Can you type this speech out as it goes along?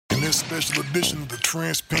this special edition of The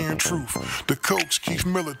Transparent Truth. The coach, Keith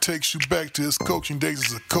Miller, takes you back to his coaching days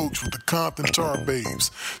as a coach with the Compton Tar Babes.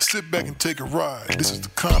 Sit back and take a ride. This is the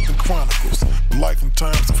Compton Chronicles, life and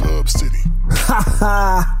times of Hub City. Ha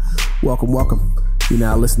ha! Welcome. You're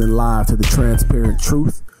now listening live to The Transparent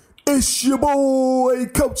Truth. It's your boy,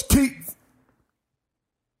 Coach Keith.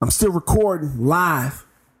 I'm still recording live.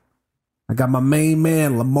 I got my main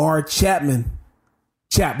man, Lamar Chapman.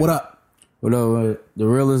 Chap, what up? What up? The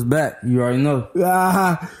real is back. You already know.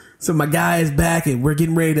 So my guy is back, and we're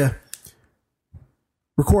getting ready to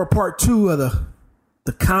record part 2 of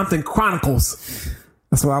the Compton Chronicles.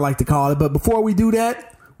 That's what I like to call it. But before we do that,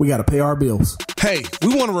 we got to pay our bills. Hey,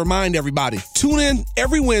 we want to remind everybody, tune in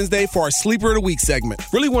every Wednesday for our Sleeper of the Week segment.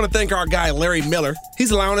 Really want to thank our guy, Larry Miller. He's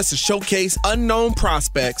allowing us to showcase unknown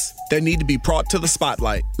prospects that need to be brought to the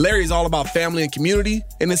spotlight. Larry is all about family and community,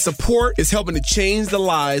 and his support is helping to change the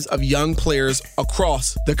lives of young players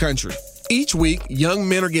across the country. Each week, young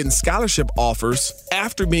men are getting scholarship offers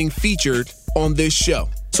after being featured on this show.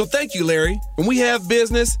 So thank you, Larry. When we have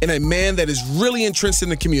business and a man that is really entrenched in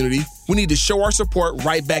the community, we need to show our support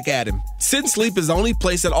right back at him. Sit and Sleep is the only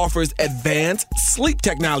place that offers advanced sleep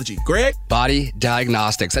technology. Greg? Body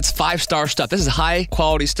Diagnostics. That's 5-star stuff. This is high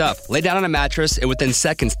quality stuff. Lay down on a mattress, and within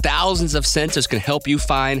seconds, thousands of sensors can help you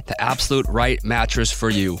find the absolute right mattress for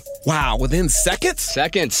you. Wow, within seconds?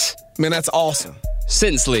 Seconds. Man, that's awesome. Sit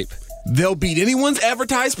and Sleep. They'll beat anyone's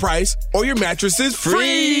advertised price, or your mattress is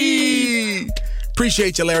free.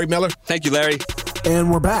 Appreciate you, Larry Miller. Thank you, Larry.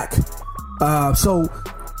 And we're back. So,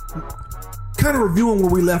 kind of reviewing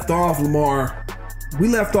where we left off, Lamar. We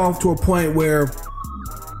left off to a point where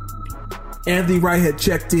Anthony Wright had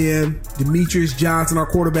checked in. Demetrius Johnson, our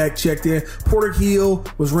quarterback, checked in. Porter Hill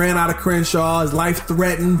was ran out of Crenshaw. His life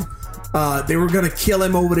threatened. They were going to kill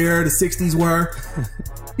him over there. The 60s were.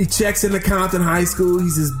 He checks into Compton High School.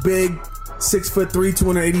 He's this big 6'3",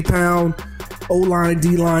 280-pound O-line,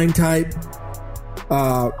 D-line type.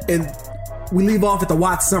 And we leave off at the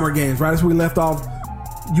Watts Summer Games, right? That's where we left off.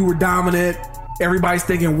 You were dominant. Everybody's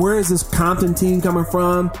thinking, where is this Compton team coming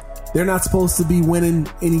from? They're not supposed to be winning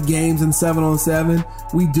any games in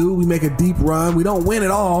 7-on-7. We do. We make a deep run. We don't win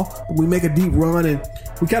at all, but we make a deep run, and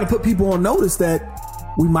we kind of put people on notice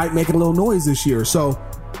that we might make a little noise this year. So,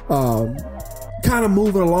 kind of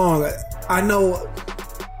moving along. I know,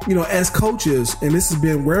 as coaches, and this has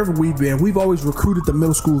been wherever we've been, we've always recruited the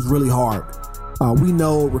middle schools really hard. We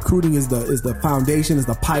know recruiting is the foundation, is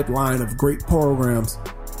the pipeline of great programs.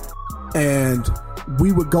 And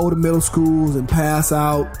we would go to middle schools and pass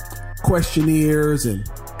out questionnaires and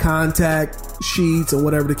contact sheets and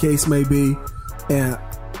whatever the case may be. And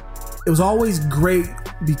it was always great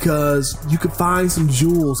because you could find some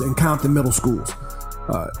jewels in Compton middle schools.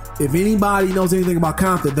 If anybody knows anything about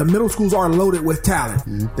Compton, the middle schools are loaded with talent.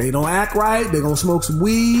 Mm-hmm. They don't act right. They're going to smoke some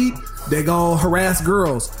weed. They're going to harass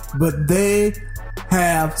girls. But they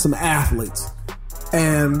have some athletes.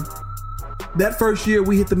 And that first year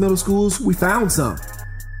we hit the middle schools, we found some.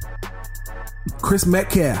 Chris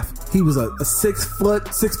Metcalf, he was a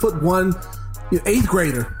 6'1", 8th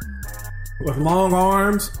grader with long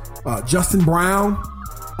arms. Justin Brown,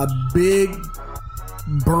 a big,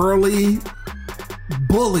 burly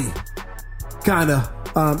bully, kind of,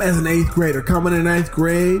 as an 8th grader, coming in 9th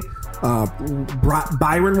grade.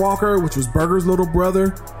 Byron Walker, which was Berger's little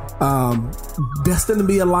brother, destined to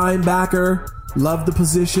be a linebacker, loved the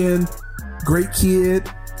position, great kid.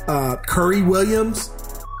 Curry Williams,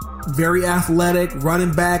 very athletic,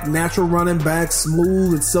 running back, natural running back,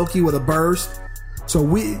 smooth and silky with a burst. So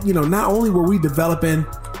we, not only were we developing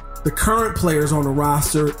the current players on the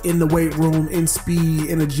roster in the weight room, in speed,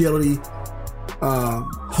 in agility,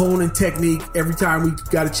 honing technique every time we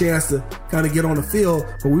got a chance to kind of get on the field,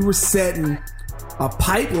 but we were setting a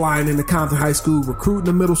pipeline in the Compton High School, recruiting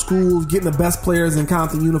the middle schools, getting the best players in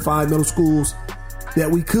Compton Unified Middle Schools that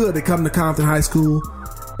we could to come to Compton High School.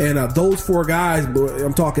 And those 4 guys,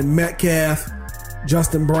 I'm talking Metcalf,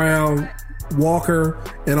 Justin Brown, Walker,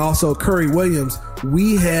 and also Curry Williams,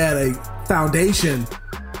 we had a foundation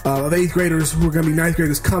of 8th graders who were going to be 9th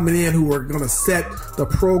graders coming in, who were going to set the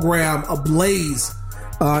program ablaze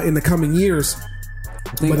in the coming years.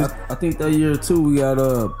 I think that year too we got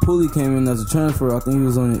Pulley came in as a transfer. I think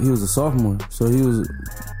he was a sophomore, so he was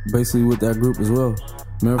basically with that group as well.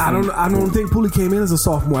 I don't think Pulley came in as a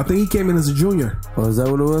sophomore. I think he came in as a junior. Oh, is that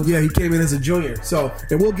what it was? Yeah, he came in as a junior. So,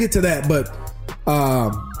 and we'll get to that, but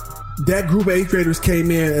that group of 8th graders came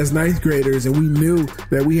in as 9th graders, and we knew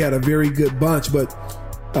that we had a very good bunch. But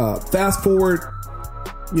fast forward,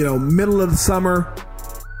 middle of the summer,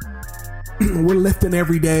 we're lifting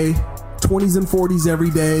every day, 20s and 40s every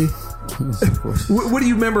day. What do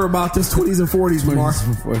you remember about this 20s and 40s, Lamar?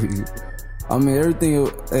 40s. I mean,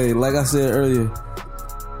 everything. Hey, like I said earlier,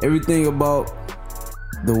 everything about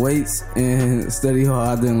the weights and study hall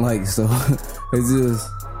I didn't like. So it's just,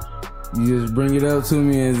 you just bring it up to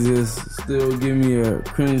me and just still give me a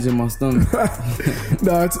cringe in my stomach.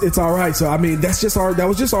 No, it's all right. So I mean, that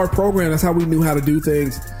was just our program. That's how we knew how to do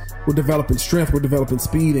things. We're developing strength, we're developing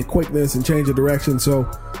speed and quickness and change of direction. So,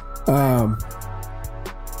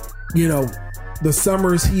 you know, the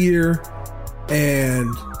summer's here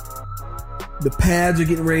and the pads are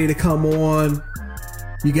getting ready to come on.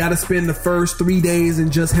 You got to spend the first 3 days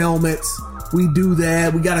in just helmets. We do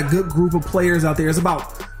that. We got a good group of players out there. It's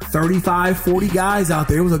about 35, 40 guys out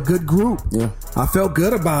there. It was a good group. Yeah. I felt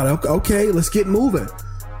good about it. Okay, let's get moving.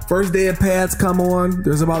 First day of pads come on.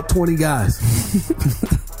 There's about 20 guys.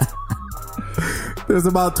 There's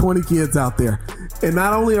about 20 kids out there. And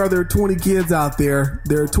not only are there 20 kids out there,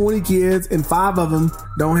 there are 20 kids and 5 of them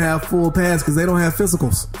don't have full pads because they don't have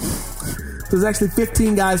physicals. There's actually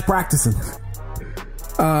 15 guys practicing.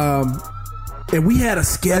 And we had a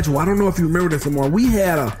schedule. I don't know if you remember this anymore. We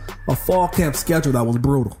had a fall camp schedule that was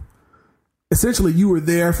brutal. Essentially, you were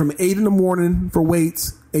there from 8 in the morning for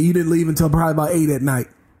weights, and you didn't leave until probably about 8 at night.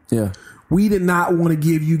 Yeah. We did not want to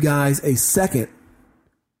give you guys a second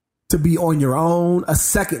to be on your own, a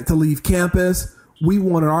second to leave campus. We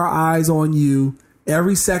wanted our eyes on you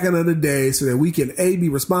every second of the day so that we can, A, be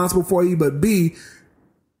responsible for you, but B,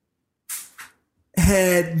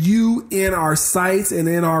 had you in our sights and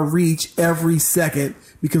in our reach every second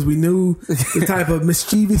because we knew the type of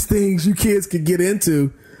mischievous things you kids could get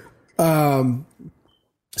into.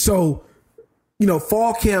 So, you know,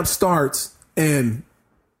 fall camp starts and,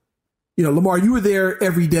 you know, Lamar, you were there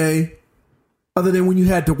every day other than when you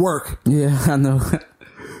had to work. Yeah, I know.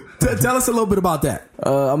 Tell us a little bit about that.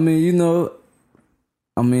 I mean,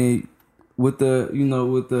 with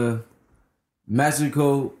the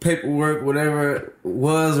magical paperwork, whatever it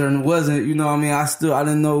was or wasn't, you know what I mean? I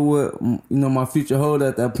didn't know what, you know, my future hold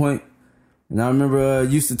at that point. And I remember it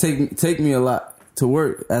used to take me a lot to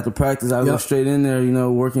work after practice. I go straight in there, you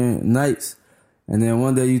know, working nights. And then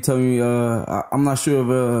one day you told me, I'm not sure if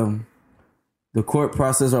the court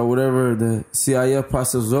process or whatever, the CIF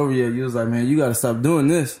process was over yet. You was like, man, you got to stop doing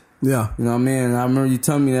this. Yeah. You know what I mean? And I remember you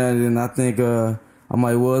telling me that, and I think, I'm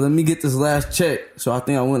like, well, let me get this last check. So I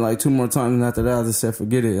think I went like 2 more times, and after that, I just said,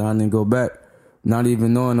 forget it. I didn't go back, not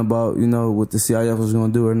even knowing about, you know, what the CIF was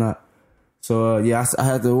going to do or not. So, I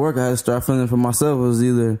had to work. I had to start feeling for myself. It was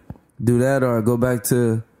either do that or go back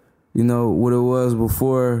to, you know, what it was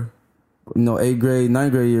before, you know, 8th grade,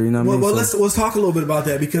 9th grade year, you know what I mean? Well, let's talk a little bit about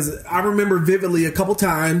that because I remember vividly a couple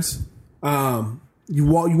times you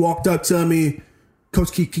walked up to me,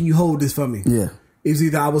 Coach Keith, can you hold this for me? Yeah. It was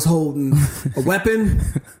either I was holding a weapon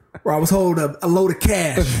or I was holding a load of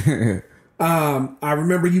cash. I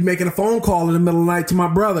remember you making a phone call in the middle of the night to my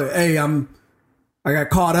brother. Hey, I got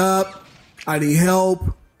caught up. I need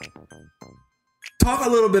help. Talk a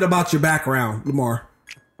little bit about your background, Lamar.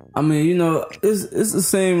 I mean, you know, it's the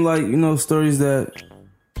same, like, you know, stories that,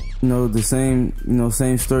 you know, the same, you know,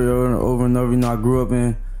 same story over and over. You know, I grew up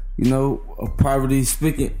in, you know, a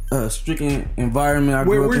poverty-stricken environment.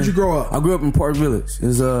 Where'd you grow up? I grew up in Park Village.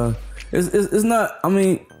 It's not. I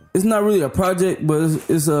mean, it's not really a project, but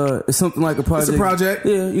it's something like a project. It's a project.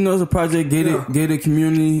 Yeah, you know, it's a project. Gated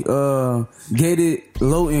community, gated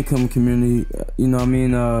low-income community. You know what I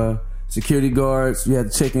mean? Security guards. You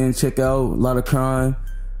had to check in, check out. A lot of crime.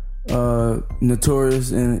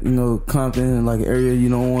 Notorious and, you know, Compton, like an area you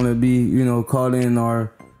don't want to be, you know, caught in,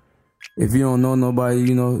 or if you don't know nobody,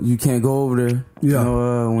 you know, you can't go over there. Yeah. You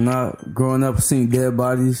know, when I growing up, seeing dead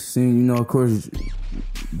bodies, seeing, you know, of course,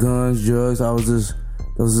 guns, drugs. That was just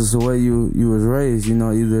the way you was raised. You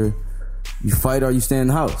know, either you fight or you stay in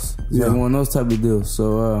the house. It's like one of those type of deals.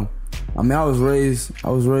 So, I mean, I was raised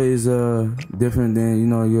different than, you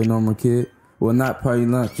know, your normal kid. Well, probably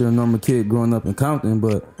not your normal kid growing up in Compton,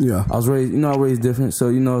 but I was raised different. So,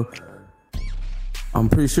 you know, I'm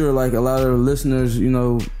pretty sure like a lot of the listeners, you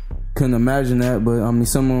know, couldn't imagine that, but I mean,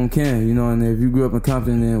 some of them can, you know. And if you grew up in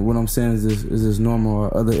Compton, then what I'm saying is this normal,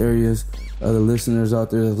 or other areas, other listeners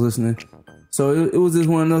out there that's listening. So it was just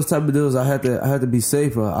one of those type of deals. I had to be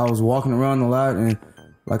safe. I was walking around a lot, and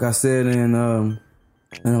like I said in the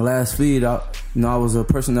last feed, I was a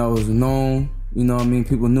person that was known. You know what I mean?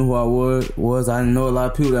 People knew who I was. I didn't know a lot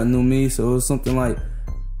of people that knew me, so it was something like,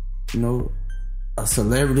 you know, a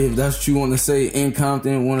celebrity, if that's what you want to say, in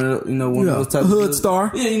Compton, one of those types of hood star.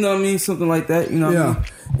 Yeah, you know what I mean? Something like that, you know what I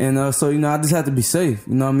mean? And so, you know, I just had to be safe,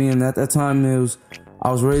 you know what I mean? And at that time, I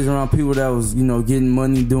was raised around people that was, you know, getting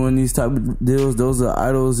money, doing these type of deals. Those are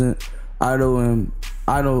idols idol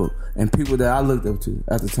and people that I looked up to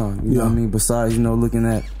at the time. You know what I mean? Besides, looking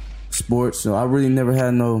at sports. So I really never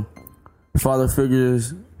had no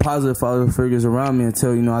positive father figures around me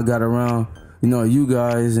until, I got around, you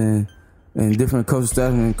guys and different coaching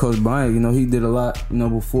staff and Coach Bryant. He did a lot,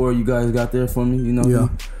 before you guys got there for me.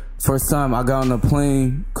 First time I got on a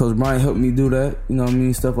plane, Coach Bryant helped me do that.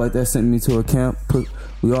 Stuff like that. Sent me to a camp.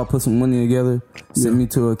 We all put some money together. Sent me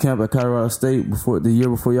to a camp at Colorado State the year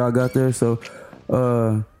before y'all got there. So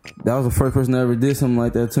that was the first person that ever did something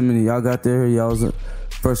like that to me. Y'all got there. Y'all was the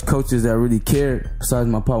first coaches that really cared, besides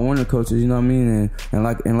my Pop Warner coaches. You know what I mean?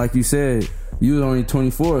 And like you said, you was only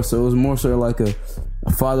 24, so it was more sort of like a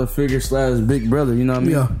father figure / big brother. You know what I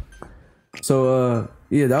mean? Yeah. So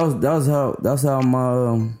that's how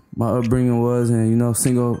my upbringing was, and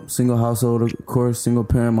single household, of course, single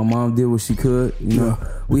parent. My mom did what she could.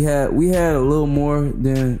 We had a little more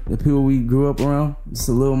than the people we grew up around. Just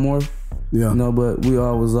a little more. Yeah. But we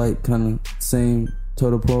all was like kind of same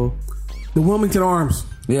total pole. The Wilmington Arms.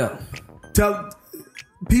 Yeah. Tell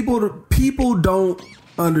people don't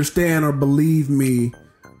understand or believe me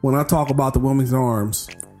when I talk about the Wilmington Arms.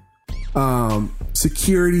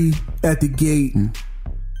 Security at the gate,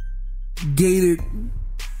 gated,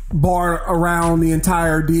 bar around the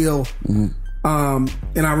entire deal. And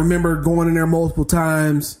I remember going in there multiple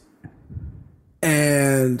times,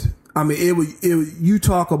 and I mean, it was you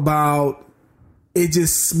talk about, it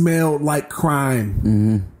just smelled like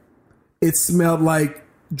crime. It smelled like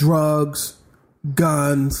drugs,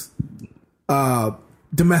 guns,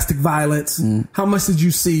 domestic violence. How much did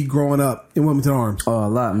you see growing up in Wilmington Arms? Oh, a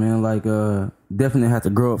lot, man. Like, definitely had to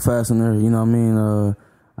grow up fast in there. You know what I mean?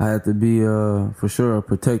 I had to be, for sure, a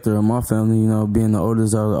protector of my family, being the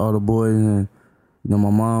oldest of all the boys, and, my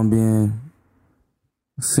mom being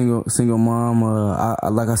single mom.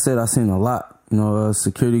 Like I said, I seen a lot.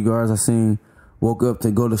 Security guards, woke up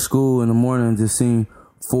to go to school in the morning and just seen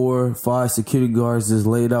 4 or 5 security guards just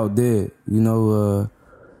laid out dead.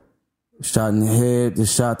 Shot in the head,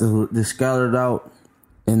 just scattered out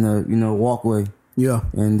in the, walkway. Yeah.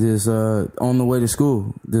 And just on the way to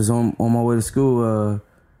school. Just on my way to school,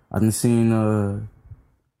 I done seen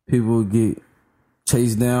people get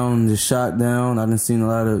chased down and just shot down. I done seen a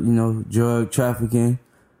lot of, drug trafficking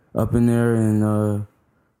up in there, and a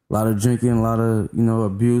lot of drinking, a lot of,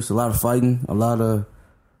 abuse, a lot of fighting, a lot.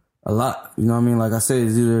 You know what I mean? Like I said,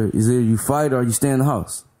 it's either you fight or you stay in the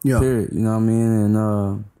house. Yeah. Period. You know what I mean?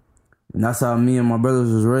 And that's how me and my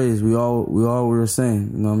brothers was raised. We all were the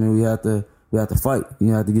same. You know what I mean? We had to fight.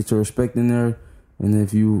 You had to get your respect in there. And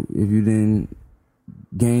if you didn't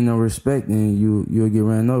gain no respect, then you'll get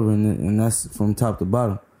ran over, and that's from top to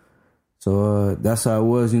bottom. So that's how it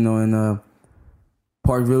was, in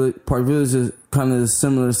Park Village. Park Village is kind of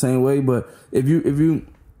similar the same way, but if you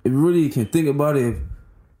really can think about it,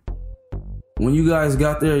 when you guys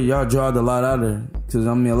got there, y'all drawed a lot out of there. Because,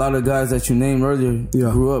 I mean, a lot of guys that you named earlier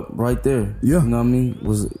grew up right there. Yeah. You know what I mean?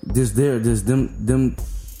 Was just there. Just them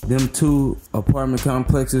 2 apartment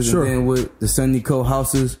complexes, sure. And then with the San Nico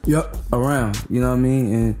houses around. You know what I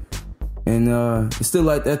mean? And it's still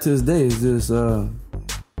like that to this day. It's just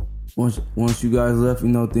once you guys left,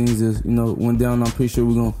 things just, went down. I'm pretty sure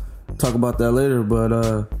we're going to talk about that later. But,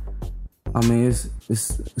 I mean, it's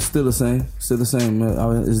still the same. Still the same.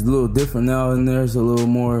 It's a little different now in there. It's a little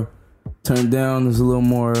more turned down. It's a little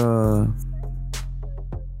more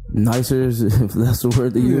nicer, if that's the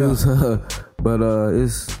word to use. But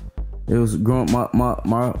it was growing.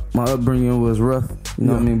 My upbringing was rough. You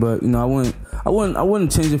know what I mean? But I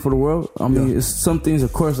wouldn't change it for the world. I mean, it's some things,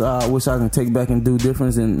 of course, I wish I can take back and do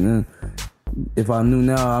different. And if I knew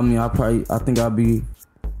now, I mean, I think I'd be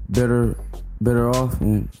better off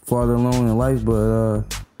and farther along in life, but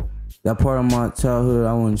that part of my childhood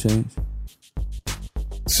I wouldn't change.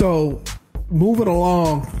 So moving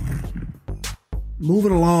along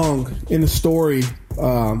in the story,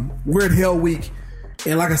 we're at Hell Week,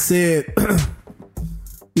 and like I said,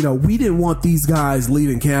 we didn't want these guys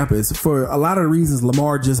leaving campus for a lot of the reasons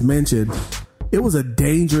Lamar just mentioned. It was a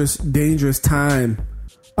dangerous time,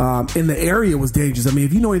 and the area was dangerous. I mean,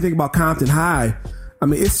 if you know anything about Compton High, I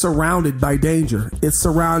mean, it's surrounded by danger. It's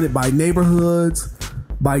surrounded by neighborhoods,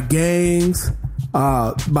 by gangs,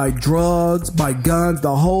 by drugs, by guns.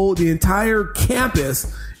 The entire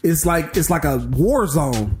campus is like a war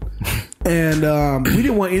zone. And we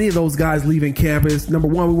didn't want any of those guys leaving campus. Number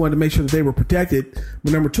one, we wanted to make sure that they were protected.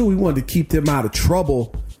 But number two, we wanted to keep them out of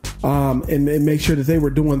trouble, and make sure that they were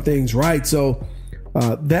doing things right. So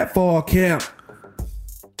that fall camp,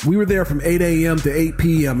 we were there from 8 a.m. to 8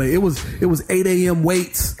 p.m. It was 8 a.m.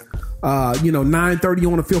 waits 9:30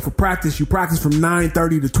 on the field for practice. You practice from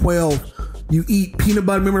 9:30 to 12. You eat peanut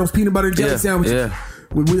butter. Remember those peanut butter and jelly sandwiches? Yeah.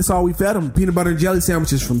 That's all we fed them. Peanut butter and jelly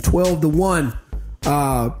sandwiches from 12 to 1.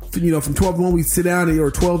 From 12 to 1, we'd sit down,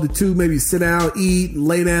 or 12 to 2, maybe sit down, eat,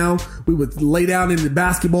 lay down. We would lay down in the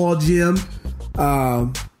basketball gym.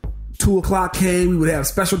 2 o'clock came, we would have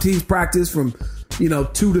special teams practice from 2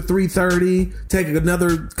 to 3:30, take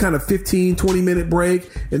another kind of 15, 20 minute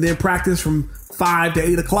break, and then practice from 5 to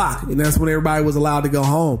 8 o'clock. And that's when everybody was allowed to go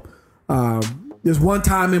home. There's one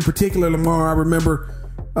time in particular, Lamar, I remember,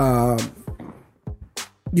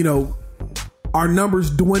 our numbers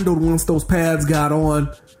dwindled once those pads got on.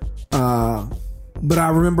 But I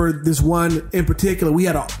remember this one in particular. We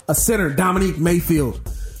had a center, Dominique Mayfield. I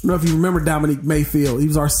don't know if you remember Dominique Mayfield. He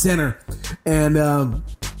was our center. And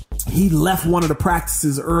he left one of the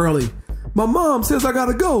practices early. My mom says I got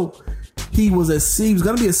to go. He was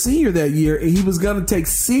going to be a senior that year, and he was going to take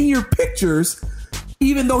senior pictures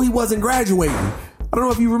even though he wasn't graduating. I don't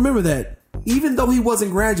know if you remember that. Even though he wasn't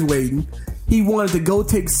graduating, he wanted to go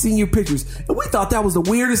take senior pictures. And we thought that was the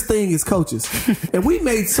weirdest thing as coaches. And we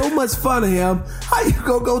made so much fun of him. How you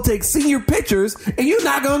gonna go take senior pictures and you're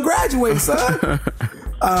not gonna graduate, son?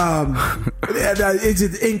 It's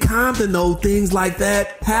just in Compton, though, things like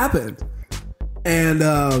that happened. And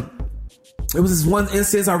it was this one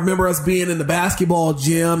instance, I remember us being in the basketball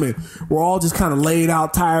gym and we're all just kind of laid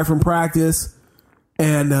out, tired from practice.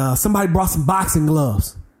 And somebody brought some boxing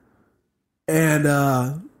gloves. And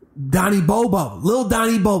Donnie Bobo, little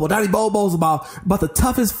Donnie Bobo. Donnie Bobo's about the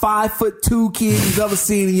toughest 5'2" kid you've ever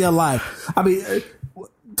seen in your life. I mean,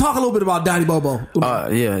 talk a little bit about Donnie Bobo.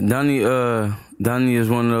 Yeah, Donnie is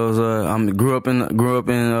one of those. Grew up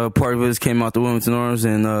in Park Village, came out the Wilmington Orange,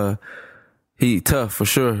 and he tough for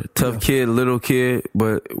sure. Tough kid, little kid,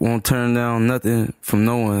 but won't turn down nothing from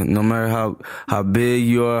no one. No matter how big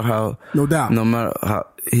you are, no doubt. No matter how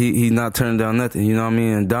he not turning down nothing. You know what I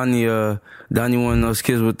mean? And Donnie one of those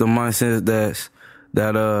kids with the mindset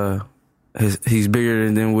that he's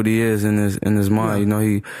bigger than what he is in his mind.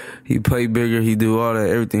 Yeah. He play bigger, he do all that,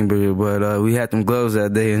 everything bigger. But we had them gloves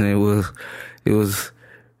that day, and it was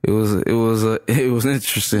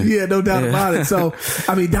interesting. Yeah, no doubt about it. So,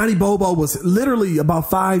 I mean, Donnie Bobo was literally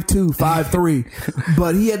about 5'2", 5'3",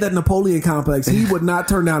 but he had that Napoleon complex. He would not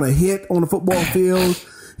turn down a hit on the football field.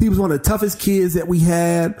 He was one of the toughest kids that we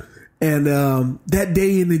had. And that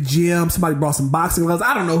day in the gym, somebody brought some boxing gloves.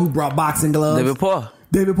 I don't know who brought boxing gloves.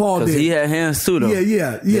 David Paul did. He had hands too, though.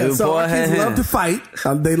 Yeah. David so Paul our kids had love to fight.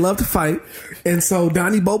 They love to fight. And so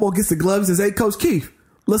Donnie Bobo gets the gloves and says, "Hey, Coach Keith,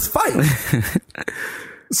 let's fight."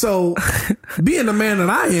 So, being the man that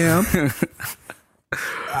I am,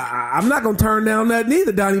 I'm not going to turn down that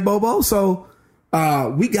neither, Donnie Bobo. So,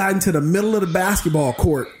 we got into the middle of the basketball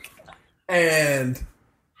court. And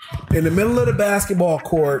in the middle of the basketball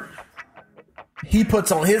court, he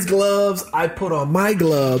puts on his gloves, I put on my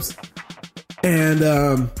gloves, and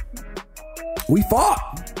we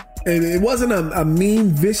fought. And it wasn't a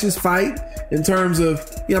mean, vicious fight in terms of,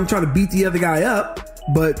 I'm trying to beat the other guy up.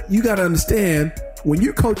 But you got to understand, when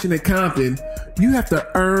you're coaching at Compton, you have to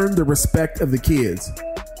earn the respect of the kids.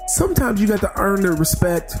 Sometimes you got to earn their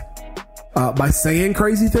respect by saying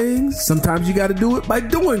crazy things. Sometimes you got to do it by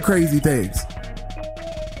doing crazy things.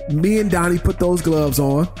 Me and Donnie put those gloves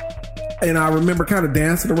on, and I remember kind of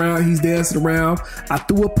dancing around. He's dancing around. I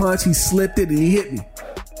threw a punch. He slipped it, and he hit me.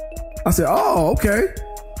 I said, "Oh, okay."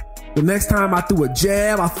 The next time I threw a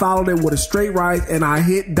jab, I followed it with a straight right, and I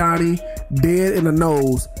hit Donnie dead in the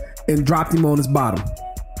nose and dropped him on his bottom.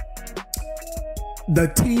 The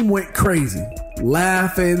team went crazy,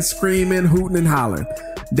 laughing, screaming, hooting, and hollering.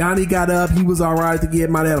 Donnie got up. He was all right. He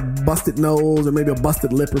might have had a busted nose or maybe a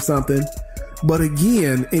busted lip or something. But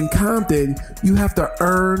again, in Compton, you have to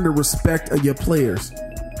earn the respect of your players.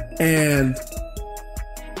 And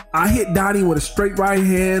I hit Donnie with a straight right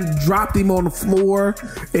hand, dropped him on the floor,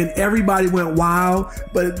 and everybody went wild.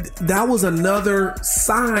 But that was another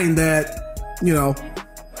sign that,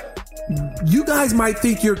 you guys might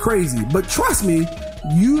think you're crazy, but trust me,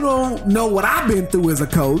 you don't know what I've been through as a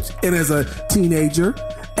coach and as a teenager,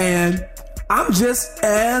 and I'm just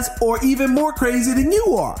as or even more crazy than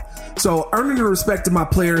you are. So earning the respect of my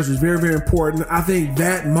players was very, very important. I think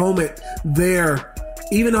that moment there,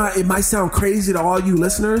 even though it might sound crazy to all you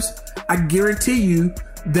listeners, I guarantee you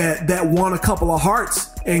that won a couple of hearts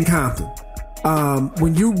in Compton.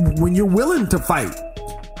 When you're willing to fight.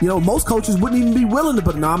 Most coaches wouldn't even be willing to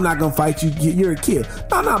put, "No, I'm not going to fight you. You're a kid."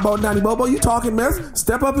 "No, not about Donnie Bobo. You talking mess?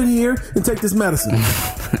 Step up in here and take this medicine."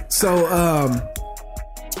 So,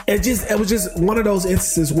 it was just one of those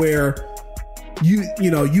instances where you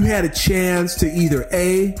had a chance to either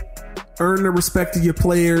A, earn the respect of your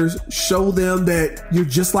players, show them that you're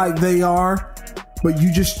just like they are, but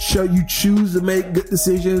you choose to make good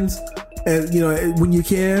decisions, and when you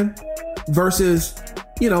can, versus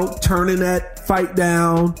turning that fight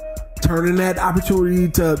down, turning that opportunity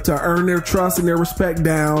to earn their trust and their respect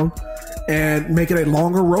down, and making a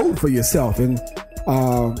longer road for yourself. And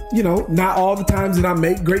not all the times that I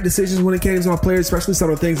make great decisions when it came to my players, especially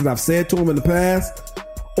some of the things that I've said to them in the past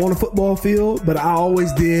on the football field, but I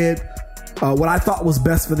always did what I thought was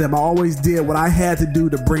best for them. I always did what I had to do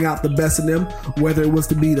to bring out the best in them, whether it was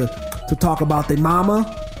to talk about their mama,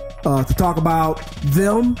 to talk about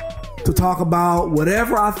them, to talk about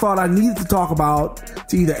whatever I thought I needed to talk about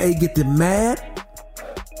to either A, get them mad,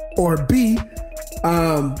 or B,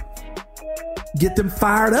 get them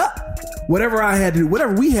fired up. Whatever I had to do,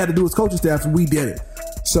 whatever we had to do as coaching staff, we did it.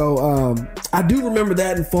 So I do remember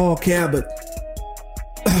that in fall camp, but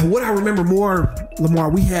what I remember more, Lamar,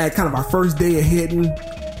 we had kind of our first day of hitting.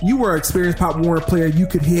 You were an experienced Pop Warner player. You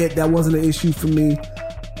could hit. That wasn't an issue for me.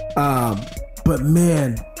 But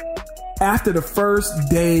man, after the first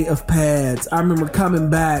day of pads, I remember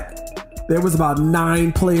coming back. There was about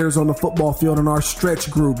 9 players on the football field in our stretch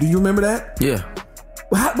group. Do you remember that? Yeah.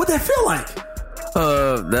 What'd that feel like?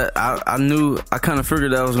 That I knew, I kind of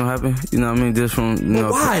figured that was gonna happen. You know what I mean? Just from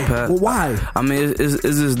why? Past. Well, why? I mean, it's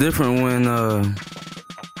just different when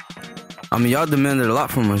y'all demanded a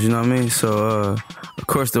lot from us. You know what I mean? So of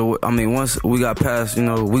course, once we got past,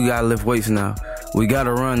 we gotta lift weights now. We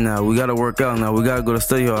gotta run now. We gotta work out now. We gotta go to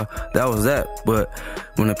study hall. That was that. But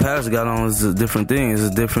when the pass got on, it's a different thing. It's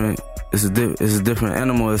a different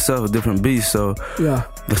animal itself, a different beast. So yeah,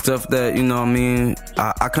 the stuff that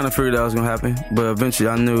I kind of figured that was gonna happen. But eventually,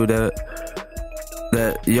 I knew that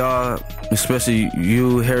y'all, especially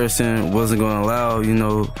you, Harrison, wasn't gonna allow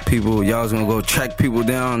people. Y'all was gonna go track people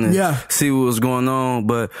down and see what was going on.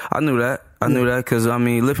 But I knew that. I knew that because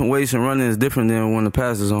lifting weights and running is different than when the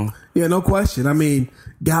pass is on. Yeah, no question. I mean,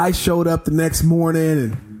 guys showed up the next morning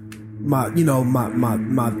and my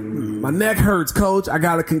neck hurts, coach. I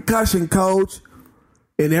got a concussion, coach.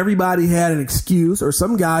 And everybody had an excuse, or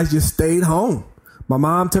some guys just stayed home. My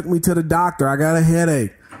mom took me to the doctor. I got a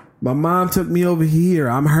headache. My mom took me over here.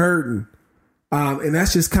 I'm hurting. And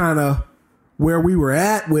that's just kind of where we were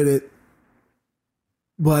at with it.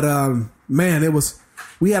 But man,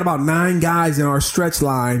 we had about 9 guys in our stretch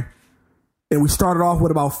line, and we started off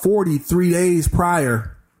with about 40 3 days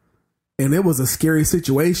prior, and it was a scary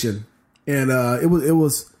situation. And it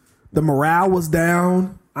was the morale was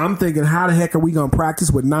down. I'm thinking, how the heck are we going to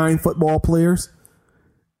practice with 9 football players?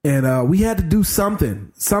 And we had to do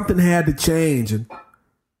something. Something had to change. And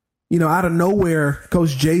out of nowhere,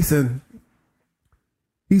 Coach Jason,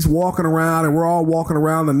 he's walking around, and we're all walking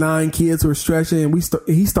around, the 9 kids who are stretching, and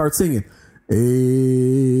he starts singing,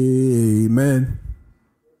 Amen.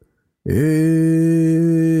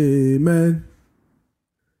 Amen.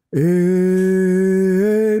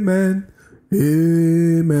 Amen.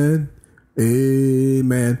 Amen.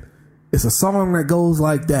 Amen. It's a song that goes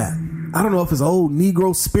like that. I don't know if it's old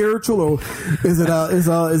Negro spiritual or is it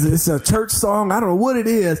a church song. I don't know what it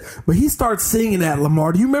is, but he starts singing that.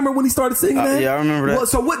 Lamar, do you remember when he started singing that? Yeah, I remember that.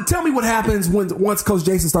 So tell me what happens once Coach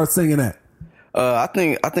Jason starts singing that. I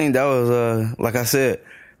think that was like I said,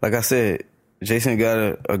 Jason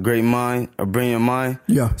got a great mind, a brilliant mind.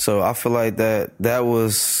 Yeah. So I feel like that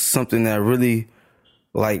was something that really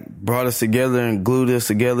brought us together and glued us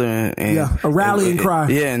together and a rallying cry.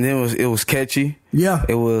 Yeah, and then it was catchy. Yeah.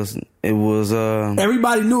 It was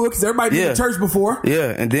everybody knew it because everybody been in church before.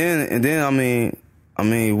 Yeah, and then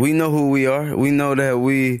we know who we are. We know that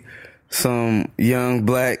we some young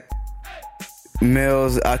black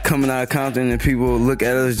males are coming out of Compton, and people look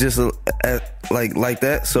at us just like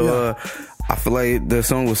that. So I feel like the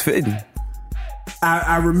song was fitting.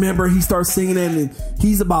 I remember he starts singing it, and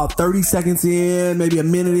he's about 30 seconds in, maybe a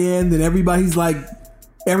minute in, then everybody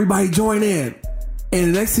join in. And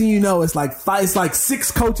the next thing you know, it's like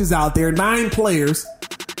 6 coaches out there, 9 players,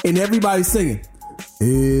 and everybody's singing,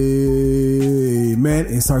 Amen.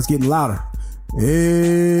 And it starts getting louder.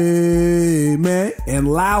 Amen.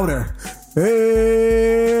 And louder.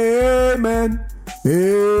 Amen.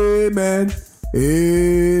 Amen.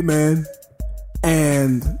 Amen.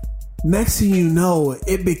 And next thing you know,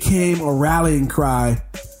 it became a rallying cry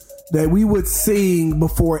that we would sing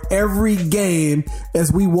before every game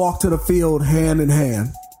as we walked to the field hand in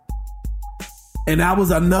hand. And that was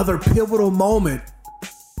another pivotal moment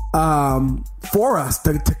for us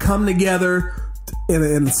to come together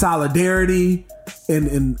in solidarity,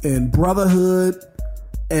 in brotherhood.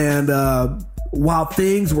 And while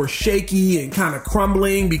things were shaky and kind of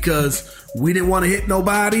crumbling because we didn't want to hit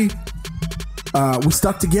nobody, we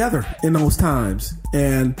stuck together in those times.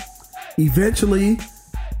 And eventually,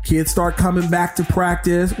 kids start coming back to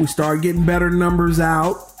practice. We start getting better numbers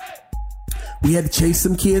out. We had to chase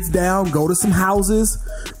some kids down, go to some houses,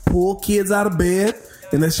 pull kids out of bed,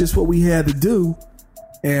 and that's just what we had to do.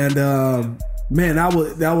 And man,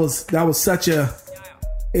 that was such a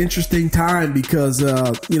interesting time because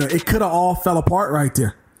it could have all fell apart right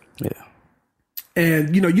there. Yeah.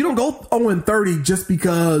 And you don't go 0-30 just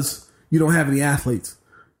because you don't have any athletes.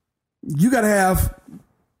 You got to have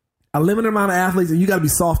a limited amount of athletes, and you got to be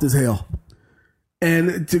soft as hell.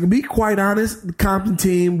 And to be quite honest, the Compton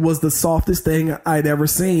team was the softest thing I'd ever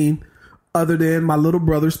seen, other than my little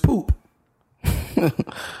brother's poop.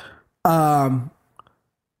 I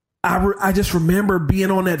just remember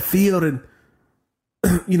being on that field, and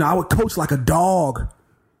I would coach like a dog,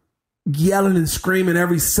 yelling and screaming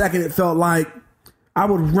every second. It felt like I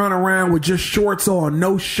would run around with just shorts on,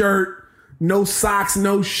 no shirt, no socks,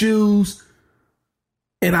 no shoes,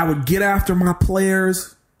 and I would get after my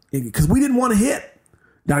players because we didn't want to hit.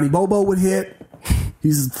 Donnie Bobo would hit.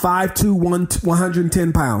 He's 5'2",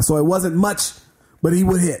 110 pounds. So it wasn't much, but he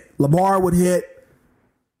would hit. Lamar would hit.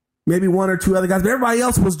 Maybe one or two other guys. But everybody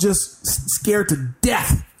else was just scared to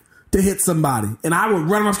death to hit somebody. And I would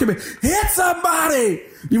run around screaming, hit somebody!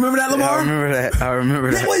 You remember that, Lamar? Yeah, I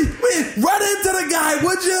remember that. Wait, run into the guy,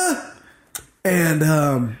 would you? And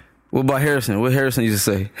what about Harrison? What Harrison used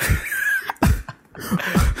to say?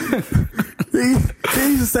 They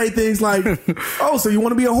used to say things like, "Oh, so you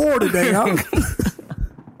want to be a whore today, huh?"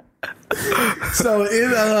 So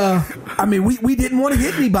we didn't want to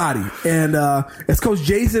hit anybody, and as Coach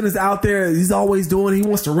Jason is out there, he's always doing. He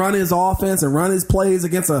wants to run his offense and run his plays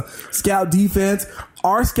against a scout defense.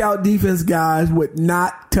 Our scout defense guys would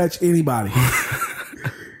not touch anybody.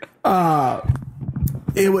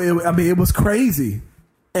 It was crazy,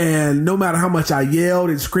 and no matter how much I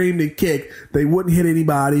yelled and screamed and kicked, they wouldn't hit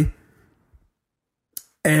anybody.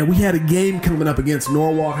 And we had a game coming up against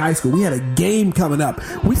Norwalk High School. We had a game coming up.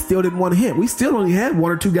 We still didn't want to hit. We still only had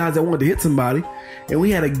one or two guys that wanted to hit somebody. And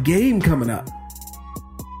we had a game coming up.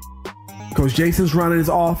 Coach Jason's running his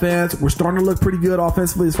offense. We're starting to look pretty good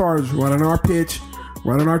offensively as far as running our pitch,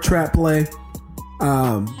 running our trap play.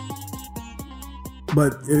 But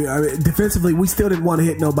defensively, we still didn't want to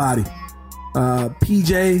hit nobody.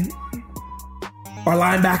 PJ, our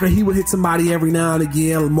linebacker, he would hit somebody every now and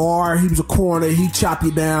again. Lamar, he was a corner. He'd chop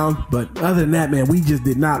you down. But other than that, man, we just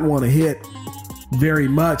did not want to hit very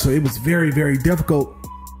much. So it was very, very difficult.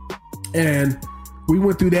 And we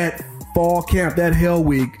went through that fall camp, that hell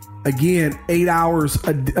week, again, 12 hours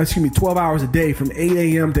a day from 8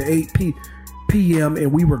 a.m. to 8 p.m.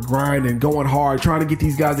 And we were grinding, going hard, trying to get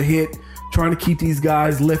these guys a hit, trying to keep these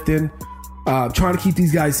guys lifting, trying to keep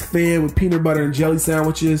these guys fed with peanut butter and jelly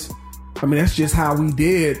sandwiches. I mean, that's just how we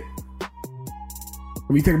did.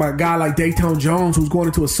 When you think about a guy like Dayton Jones, who's going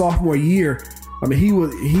into a sophomore year, I mean, he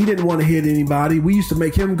didn't want to hit anybody. We used to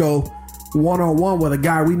make him go one-on-one with a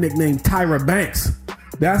guy we nicknamed Tyra Banks.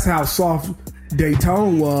 That's how soft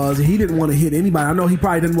Dayton was. He didn't want to hit anybody. I know he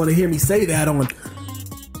probably didn't want to hear me say that on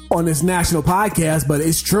this national podcast, but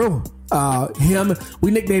it's true.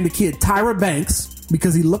 We nicknamed the kid Tyra Banks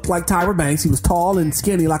because he looked like Tyra Banks. He was tall and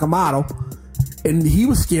skinny like a model. And he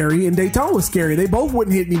was scary, and Dayton was scary. They both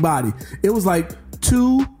wouldn't hit anybody. It was like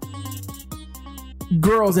two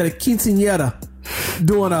girls at a quinceañera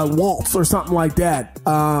doing a waltz or something like that.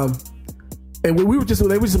 And we were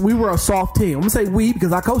a soft team. I'm gonna say we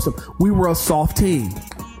because I coached them. We were a soft team,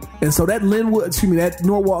 and so that that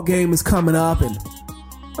Norwalk game is coming up, and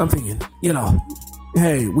I'm thinking,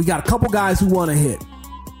 hey, we got a couple guys who want to hit.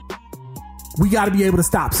 We got to be able to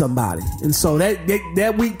stop somebody. And so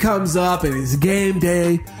that week comes up, and it's game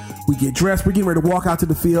day. We get dressed. We're getting ready to walk out to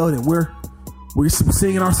the field, and we're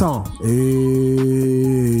singing our song.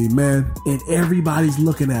 Amen. And everybody's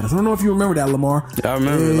looking at us. I don't know if you remember that, Lamar. I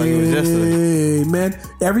remember it like it was yesterday. Amen.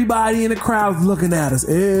 Everybody in the crowd's looking at us.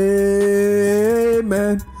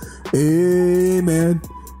 Amen. Amen.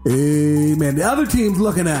 Amen. The other team's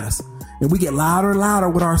looking at us. And we get louder and louder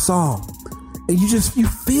with our song. And you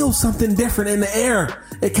feel something different in the air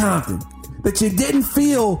at Compton that you didn't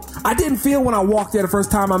feel. I didn't feel when I walked there the first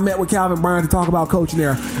time I met with Calvin Bryan to talk about coaching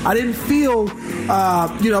there. I didn't feel,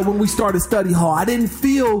 when we started study hall. I didn't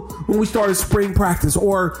feel when we started spring practice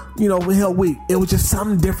or, hell week. It was just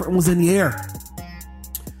something different was in the air.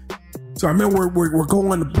 So I remember we're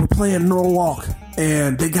playing Norwalk,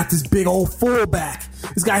 and they got this big old fullback.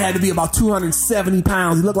 This guy had to be about 270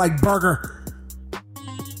 pounds. He looked like Burger.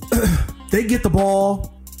 They get the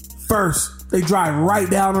ball first. They drive right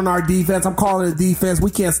down on our defense. I'm calling it defense. We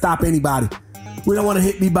can't stop anybody. We don't want to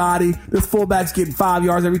hit anybody. This fullback's getting 5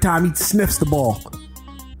 yards every time he sniffs the ball.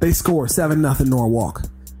 They score 7-0 Norwalk.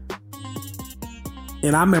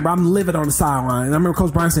 And I remember I'm livid on the sideline. And I remember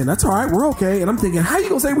Coach Bryant saying, that's all right, we're okay. And I'm thinking, how you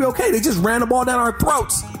going to say we're okay? They just ran the ball down our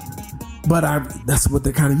throats. But that's what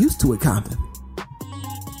they're kind of used to at Compton.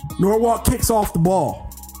 Norwalk kicks off the ball.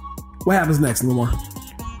 What happens next, Lamar?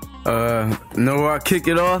 Norwalk kick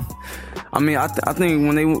it off. I mean, I think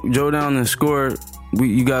when they drove down and scored,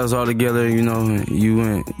 you guys all together, you know, you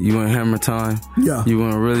went hammer time. Yeah. You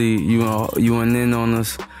went in on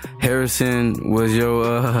us. Harrison was your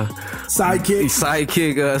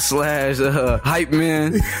sidekick slash hype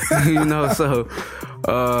man. You know,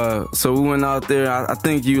 so we went out there. I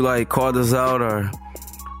think you like called us out or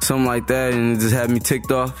something like that, and it just had me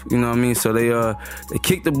ticked off. You know what I mean? So they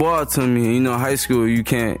kicked the ball to me. You know, high school you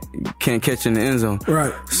can't catch in the end zone.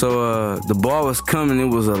 Right. So the ball was coming. It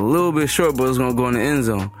was a little bit short, but it was gonna go in the end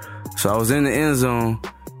zone. So I was in the end zone,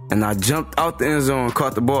 and I jumped out the end zone and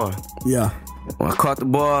caught the ball. Yeah. When I caught the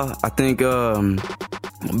ball, I think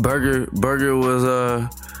Burger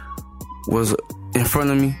was in front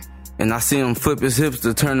of me, and I see him flip his hips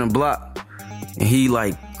to turn and block, and he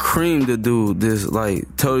like creamed the dude,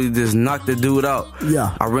 totally just knocked the dude out.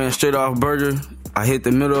 Yeah. I ran straight off Burger. I hit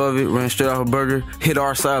the middle of it, ran straight off Burger, hit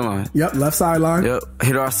our sideline. Yep, left sideline. Yep,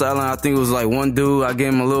 hit our sideline. I think it was like one dude. I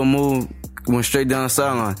gave him a little move, went straight down the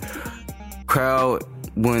sideline. Crowd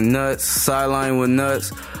went nuts, sideline went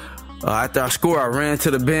nuts. After I scored, I ran to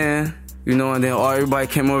the band, you know, and then everybody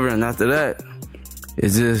came over, and after that,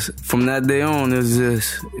 it's just, from that day on, it's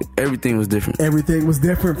just, everything was different. Everything was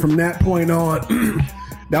different from that point on.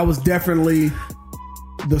 That was definitely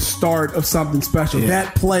the start of something special. Yeah.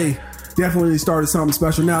 That play definitely started something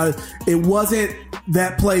special. Now, it wasn't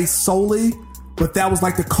that play solely, but that was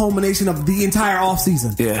like the culmination of the entire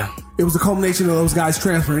offseason. Yeah. It was the culmination of those guys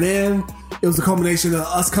transferring in. It was the culmination of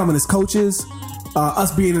us coming as coaches,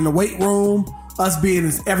 us being in the weight room,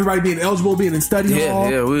 everybody being eligible, being in study hall.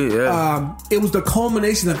 It was the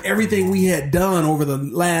culmination of everything we had done over the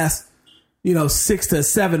last, 6 to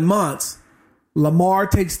 7 months. Lamar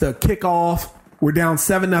takes the kickoff. We're down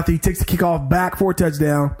 7-0. He takes the kickoff back for a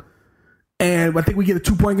touchdown. And I think we get a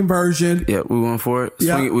 2-point conversion. Yeah, we went for it.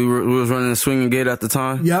 Yep. We was running the swinging gate at the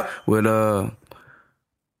time. Yep. With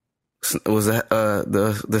was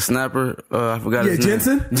the snapper? I forgot his name.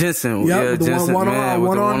 Jensen. Yeah, with the Jensen. One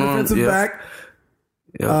arm defensive back.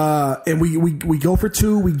 Yep. And we go for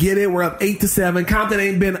 2. We get it. We're up 8-7. Compton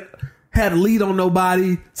ain't had a lead on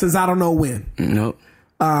nobody since I don't know when. Nope.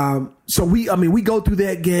 So we go through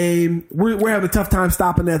that game. We're having a tough time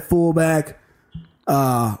stopping that fullback.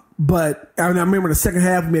 But I remember in the second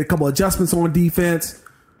half, we made a couple adjustments on defense.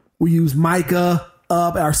 We used Micah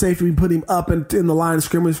up, our safety. We put him up in the line of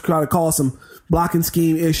scrimmage to try to cause some blocking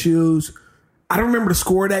scheme issues. I don't remember the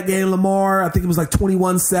score of that game, Lamar. I think it was like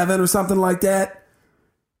 21-7 or something like that.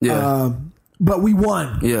 Yeah. But we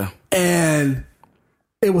won. Yeah. And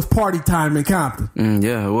it was party time in Compton.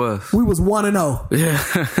 Yeah, it was. We was 1-0. Yeah.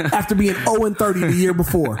 After being 0-30 the year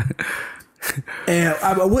before. And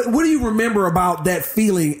what do you remember about that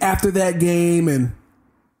feeling after that game, and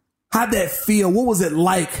how'd that feel? What was it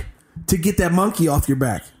like to get that monkey off your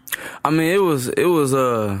back? I mean, it was a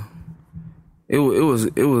real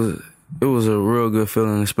good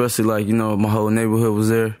feeling, especially like, my whole neighborhood was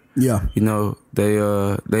there. Yeah. They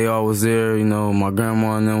all was there, my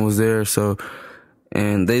grandma and them was there, so,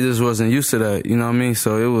 and they just wasn't used to that, you know what I mean?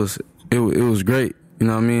 So it was great, you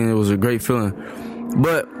know what I mean? It was a great feeling.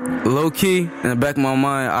 But low key, in the back of my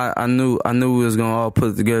mind, I knew we was gonna all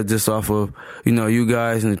put it together just off of, you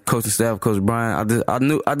guys and the coaching staff, Coach Brian. I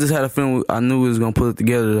just had a feeling. I knew we was gonna put it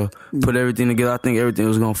together, though. Put everything together. I think everything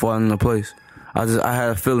was gonna fall into place. I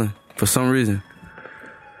had a feeling for some reason.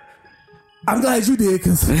 I'm glad you did,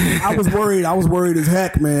 because I was worried. I was worried as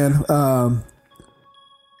heck, man.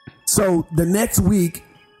 So the next week,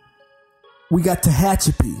 we got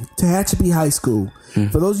Tehachapi High School.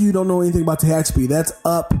 For those of you who don't know anything about Tehachapi, that's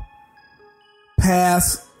up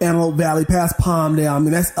past Antelope Valley, past Palmdale. I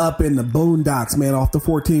mean, that's up in the boondocks, man, off the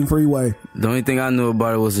 14 freeway. The only thing I knew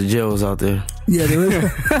about it was the jail was out there. Yeah,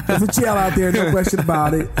 there's a jail out there, no question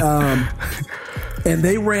about it. And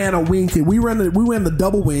they ran a wing T. We ran the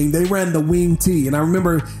double wing. They ran the wing T. And I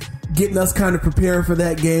remember getting us kind of prepared for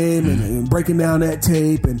that game and breaking down that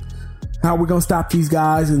tape and how we're going to stop these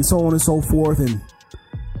guys and so on and so forth. And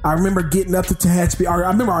I remember getting up to Tehachapi. I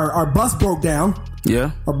remember our bus broke down.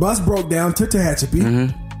 Yeah. Our bus broke down to Tehachapi.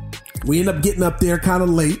 Mm-hmm. We ended up getting up there kind of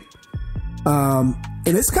late. And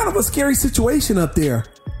it's kind of a scary situation up there.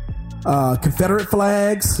 Confederate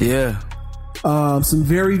flags. Yeah. Some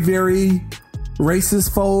very, very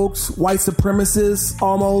racist folks, white supremacists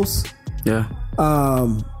almost. Yeah.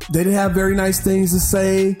 They didn't have very nice things to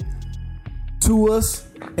say to us,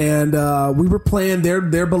 and we were playing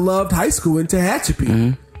their beloved high school in Tehachapi.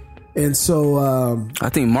 Mm-hmm. And so I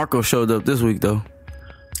think Marco showed up this week though.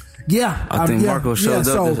 Yeah, I think Marco showed up.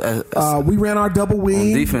 So as we ran our double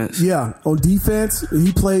wing on defense. Yeah, on defense,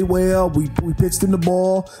 he played well. We pitched him the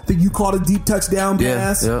ball. I think you caught a deep touchdown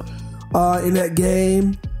pass. Yeah. In that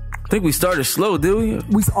game. I think we started slow, did we?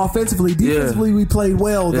 We offensively, defensively, we played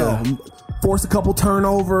well though. Yeah. Forced a couple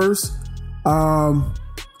turnovers.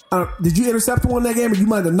 Did you intercept one in that game, or you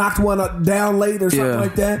might have knocked one down late or something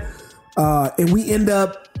like that? And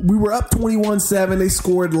we were up 21-7. They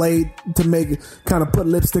scored late to kind of put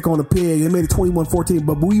lipstick on the pig. They made it 21-14.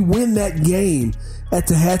 But we win that game at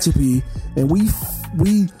Tehachapi, and we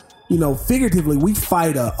figuratively, we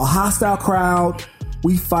fight a hostile crowd.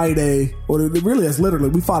 We fight we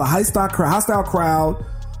fought a hostile crowd,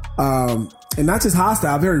 and not just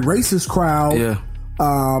hostile, very racist crowd. Yeah.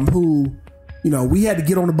 Who, we had to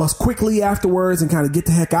get on the bus quickly afterwards and kind of get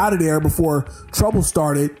the heck out of there before trouble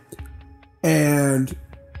started. And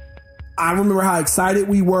I remember how excited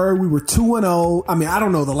we were. We were 2-0. I mean, I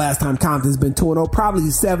don't know the last time Compton's been 2-0. Probably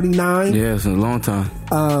 79. Yeah, it's a long time.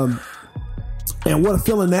 And what a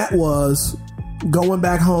feeling that was, going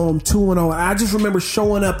back home 2-0. I just remember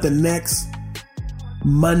showing up the next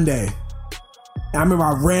Monday. I remember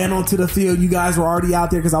I ran onto the field. You guys were already out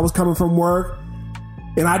there because I was coming from work.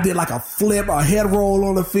 And I did like a flip, a head roll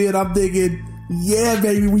on the field. I'm thinking, yeah,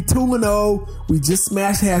 baby, we 2-0. We just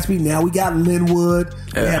smashed Hatchby. Now we got Linwood.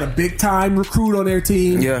 They had a big time recruit on their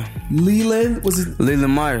team. Yeah. Leland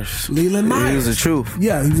Myers. Leland Myers. He was the truth.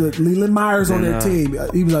 Yeah, he was Leland Myers on their team.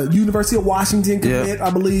 He was a University of Washington commit, I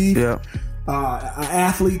believe. Yeah. An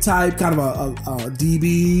athlete type, kind of a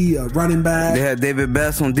DB, a running back. They had David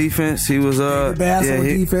Bass on defense. He was David Bass on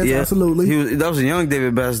defense, absolutely. That was a young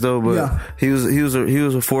David Bass though, but he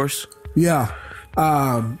was a force. Yeah.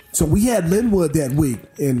 So we had Linwood that week,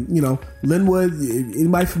 and Linwood.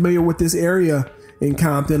 Anybody familiar with this area in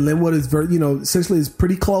Compton? Linwood is very, essentially is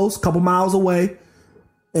pretty close, a couple miles away,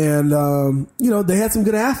 and they had some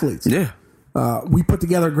good athletes. Yeah. We put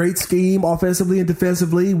together a great scheme, offensively and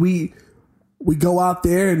defensively. We go out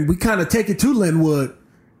there and we kind of take it to Linwood,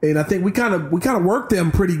 and I think we kind of worked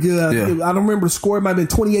them pretty good. Yeah. I don't remember the score; it might have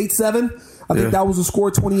been 28-7. I think that was the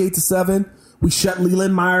score, 28-7. We shut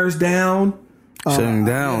Leland Myers down. Shut him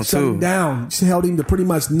down, She held him to pretty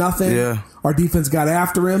much nothing. Yeah. Our defense got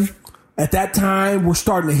after him. At that time, we're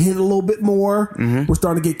starting to hit a little bit more. Mm-hmm. We're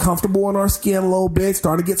starting to get comfortable in our skin a little bit,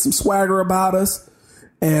 starting to get some swagger about us.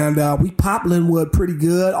 And we popped Linwood pretty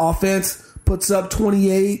good. Offense puts up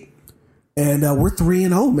 28. And we're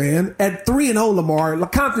 3-0, man. At 3-0, Lamar,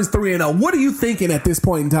 Compton's 3-0. What are you thinking at this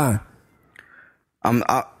point in time?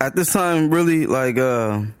 At this time, really,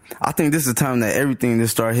 I think this is the time that everything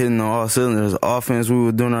just started hitting on all cylinders. Offense, we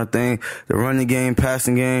were doing our thing. The running game,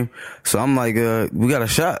 passing game. So I'm like, we got a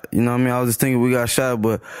shot. You know what I mean? I was just thinking we got a shot,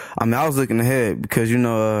 but I was looking ahead because,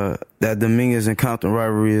 that Dominguez and Compton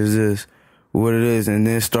rivalry is just what it is. And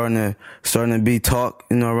then starting to be talk,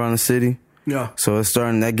 around the city. Yeah. So it's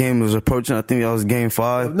starting, that game was approaching. I think that was game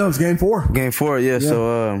 5. No, it's game 4. Game 4, yeah.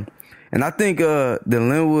 So, and I think, the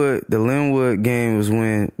Linwood game was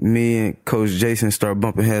when me and Coach Jason started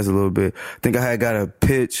bumping heads a little bit. I think I had got a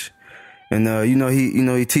pitch. And,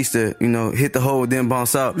 he teached hit the hole, then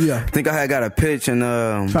bounce out. Yeah. I think I had got a pitch and,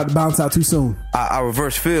 tried to bounce out too soon. I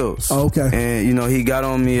reversed fields. Oh, okay. And, he got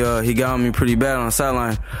on me pretty bad on the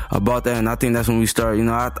sideline about that. And I think that's when we started,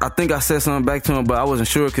 I think I said something back to him, but I wasn't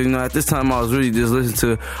sure because, at this time I was really just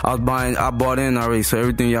listening to, I bought in already. So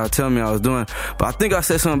everything y'all tell me I was doing. But I think I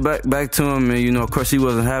said something back to him and, of course he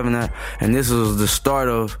wasn't having that. And this was the start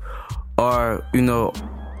of our,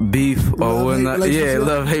 beef or whatnot.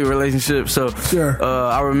 Love-hate relationship. So sure.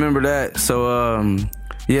 I remember that. So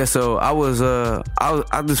so I was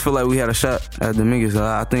I just feel like we had a shot at Dominguez.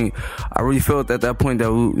 I think I really felt at that point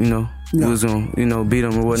that we was gonna beat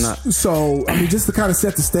him or whatnot. So just to kind of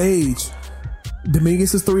set the stage,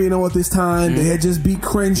 Dominguez is 3-0 at this time. Mm-hmm. They had just beat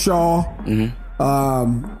Crenshaw.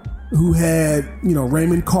 Mm-hmm. Who had,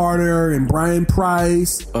 Raymond Carter and Brian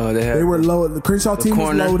Price. They were loaded. The Crenshaw team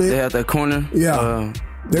was loaded. They had that corner. Yeah.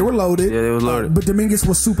 They were loaded. Yeah, they were loaded. But Dominguez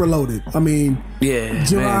was super loaded.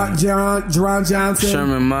 Jerron Johnson.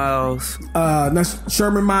 Sherman Miles.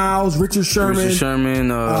 Sherman Miles, Richard Sherman.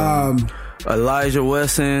 Elijah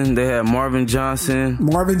Wesson. They had Marvin Johnson,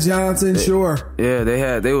 sure. Yeah,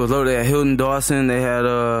 they was loaded. They had Hilton Dawson. They had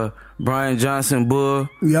Brian Johnson Bull.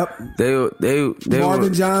 Yep. They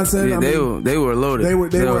Marvin Johnson. Yeah, they were loaded. They were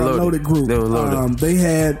a loaded group. They were loaded. They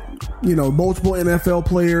had multiple NFL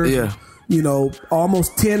players. Yeah.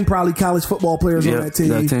 Almost 10 probably college football players on that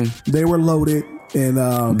team. They were loaded.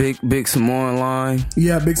 And big Samoan line.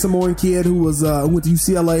 Yeah, big Samoan kid who was went to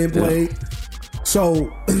UCLA and played.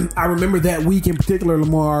 So I remember that week in particular,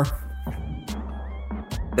 Lamar.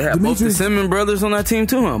 They had both the Simmons brothers on that team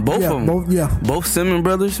too, huh? Both of them. Both Simmons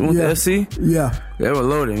brothers went to SC. Yeah. They were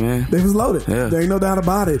loaded, man. They was loaded. Yeah. There ain't no doubt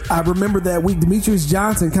about it. I remember that week, Demetrius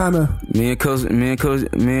Johnson kind of... Me and Coach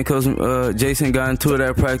Jason got into it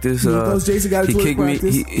at practice. Coach Jason got into it at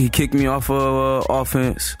practice. He kicked me off of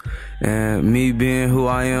offense. And me being who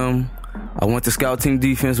I am, I went to scout team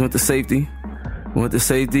defense, went to safety,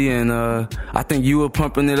 and I think you were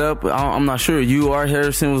pumping it up. I'm not sure. You or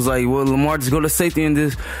Harrison was like, well, Lamar, just go to safety and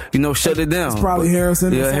just, shut it down. It's probably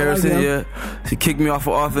Harrison. Yeah, Harrison, yeah. He kicked me off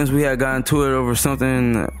of offense. We had gotten to it over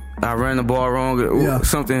something. I ran the ball wrong or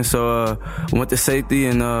something. So went to safety,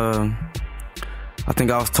 and I think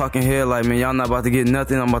I was talking here like, man, y'all not about to get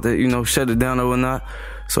nothing. I'm about to, shut it down or whatnot.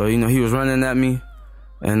 So, he was running at me.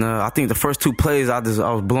 And I think the first 2 plays, I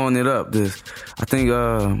was blowing it up. I think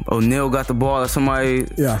O'Neal got the ball or somebody.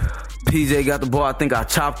 Yeah. PJ got the ball. I think I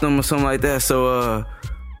chopped him or something like that. So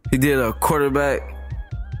he did a quarterback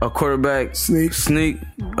sneak.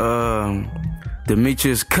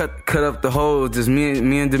 Demetrius cut up the hole. Just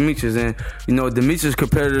me and Demetrius, and Demetrius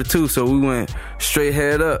competitor too. So we went straight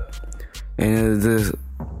head up, and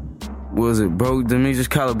broke Demetrius'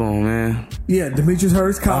 collarbone, man. Yeah, Demetrius hurt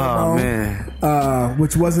his collarbone. Oh, man.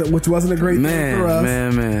 Which wasn't a great thing for us.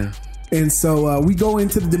 Man. And so we go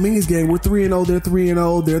into the Dominguez game. We're 3-0. They're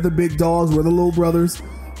 3-0. They're the big dogs. We're the little brothers.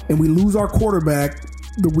 And we lose our quarterback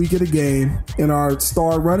the week of the game. And our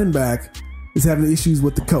star running back is having issues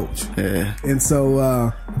with the coach. Yeah. And so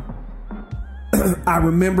I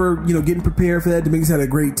remember, getting prepared for that. Dominguez had a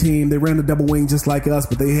great team. They ran the double wing just like us,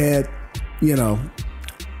 but they had,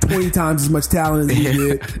 20 times as much talent as we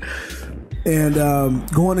did. And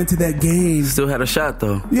going into that game... Still had a shot,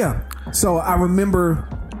 though. Yeah. So I remember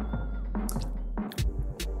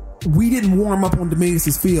we didn't warm up on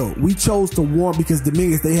Dominguez's field. We chose to warm because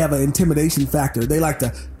Dominguez, they have an intimidation factor. They like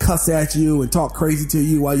to cuss at you and talk crazy to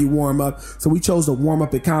you while you warm up. So we chose to warm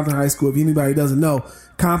up at Compton High School. If anybody doesn't know,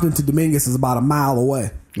 Compton to Dominguez is about a mile away.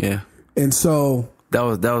 Yeah. And so... That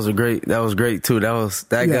was great too.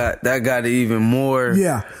 That got it even more.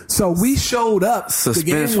 Yeah. So we showed up. The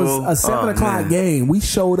game was a 7 o'clock game. We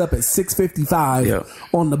showed up at 6:55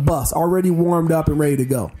 on the bus, already warmed up and ready to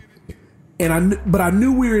go. And I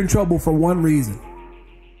knew we were in trouble for one reason.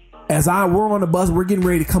 We're on the bus, we're getting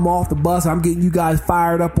ready to come off the bus. I'm getting you guys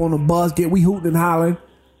fired up on the bus. We hooting and hollering.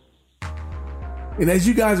 And as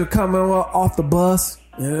you guys are coming off the bus,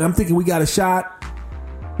 and I'm thinking we got a shot.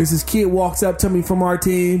 This kid walks up to me from our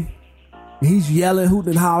team. And he's yelling,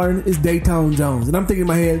 hooting, and hollering. It's Dayton Jones. And I'm thinking in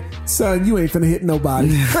my head, son, you ain't finna hit nobody.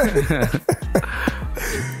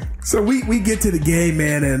 So we get to the game,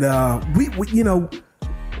 man, and we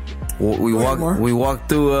walked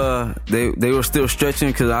through. They were still stretching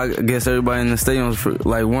because I guess everybody in the stadium was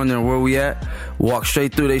like wondering where we at. Walked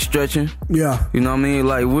straight through. They stretching. Yeah, you know what I mean.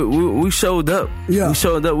 Like we showed up. Yeah, we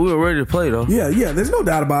showed up. We were ready to play though. Yeah. There's no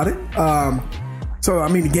doubt about it. So I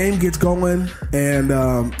mean, the game gets going, and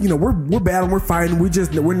we're battling, we're fighting.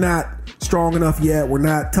 We're not strong enough yet. We're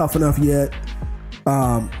not tough enough yet.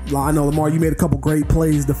 I know, Lamar, you made a couple great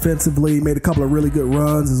plays defensively. Made a couple of really good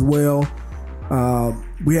runs as well.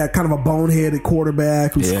 We had kind of a boneheaded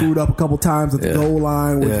quarterback who screwed up a couple times at the goal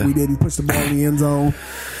line, which we didn't push the ball in the end zone.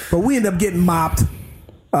 But we ended up getting mopped.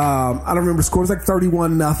 I don't remember the score. It was like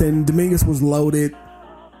 31-0. Dominguez was loaded.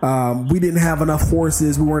 We didn't have enough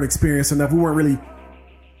horses. We weren't experienced enough. We weren't really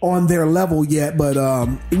on their level yet, but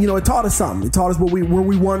it taught us something. It taught us where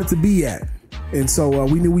we wanted to be at, and so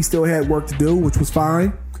we knew we still had work to do, which was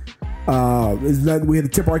fine. We had to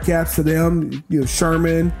tip our caps to them.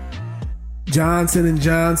 Sherman, Johnson, and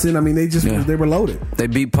Johnson. I mean, they were loaded. They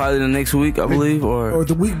beat Poly the next week, I believe, or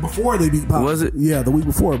the week before they beat Poly. Was it? Yeah, the week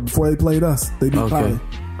before they played us, they beat Poly.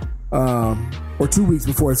 Or 2 weeks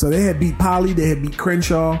before. So they had beat Poly, they had beat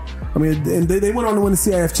Crenshaw. I mean, and they went on to win the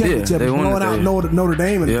CIF championship, blowing out Notre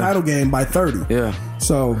Dame in the title game by 30. Yeah.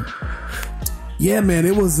 So, yeah, man,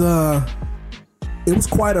 it was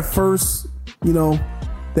quite a first.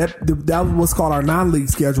 That was what's called our non-league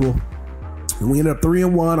schedule, and we ended up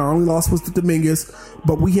 3-1. Our only loss was to Dominguez,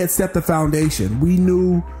 but we had set the foundation. We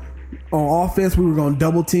knew on offense we were going to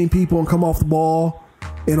double team people and come off the ball.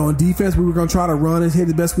 And on defense, we were going to try to run and hit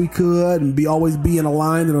the best we could and always be in a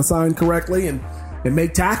line and assigned correctly and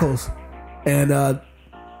make tackles. And the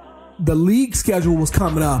league schedule was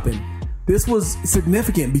coming up. And this was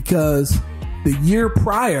significant because the year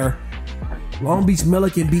prior, Long Beach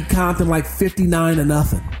Milliken beat Compton like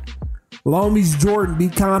 59-0. Long Beach Jordan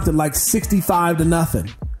beat Compton like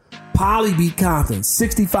 65-0. Poly beat Compton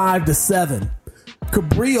 65-7.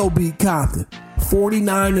 Cabrillo beat Compton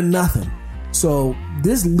 49-0. So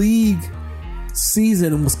this league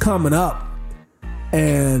season was coming up,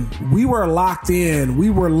 and we were locked in. We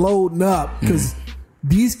were loading up because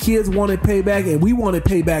these kids wanted payback, and we wanted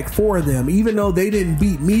payback for them. Even though they didn't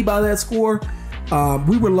beat me by that score,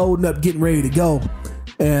 we were loading up, getting ready to go.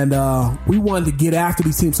 And we wanted to get after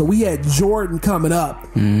these teams. So we had Jordan coming up.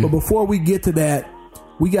 But before we get to that,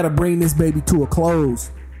 we got to bring this baby to a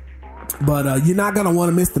close. But you're not going to want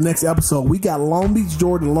to miss the next episode. We got Long Beach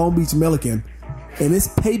Jordan, Long Beach Milliken. And it's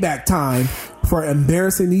payback time for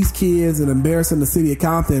embarrassing these kids and embarrassing the city of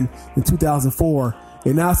Compton in 2004.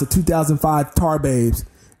 And now it's the 2005 Tar Babes.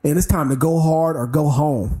 And it's time to go hard or go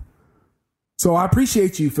home. So I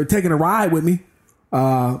appreciate you for taking a ride with me.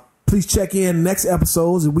 Please check in next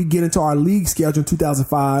episodes as we get into our league schedule in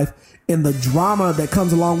 2005 and the drama that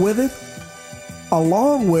comes along with it,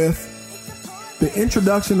 along with the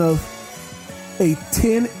introduction of a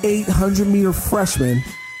 10,800 meter freshman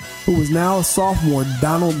who is now a sophomore,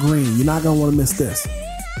 Donald Green. You're not going to want to miss this.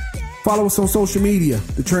 Follow us on social media,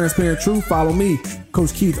 The Transparent Truth. Follow me,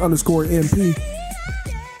 Coach Keith _MP.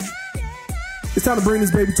 It's time to bring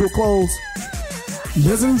this baby to a close.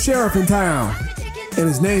 There's a new sheriff in town, and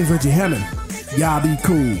his name's Reggie Hammond. Y'all be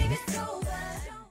cool.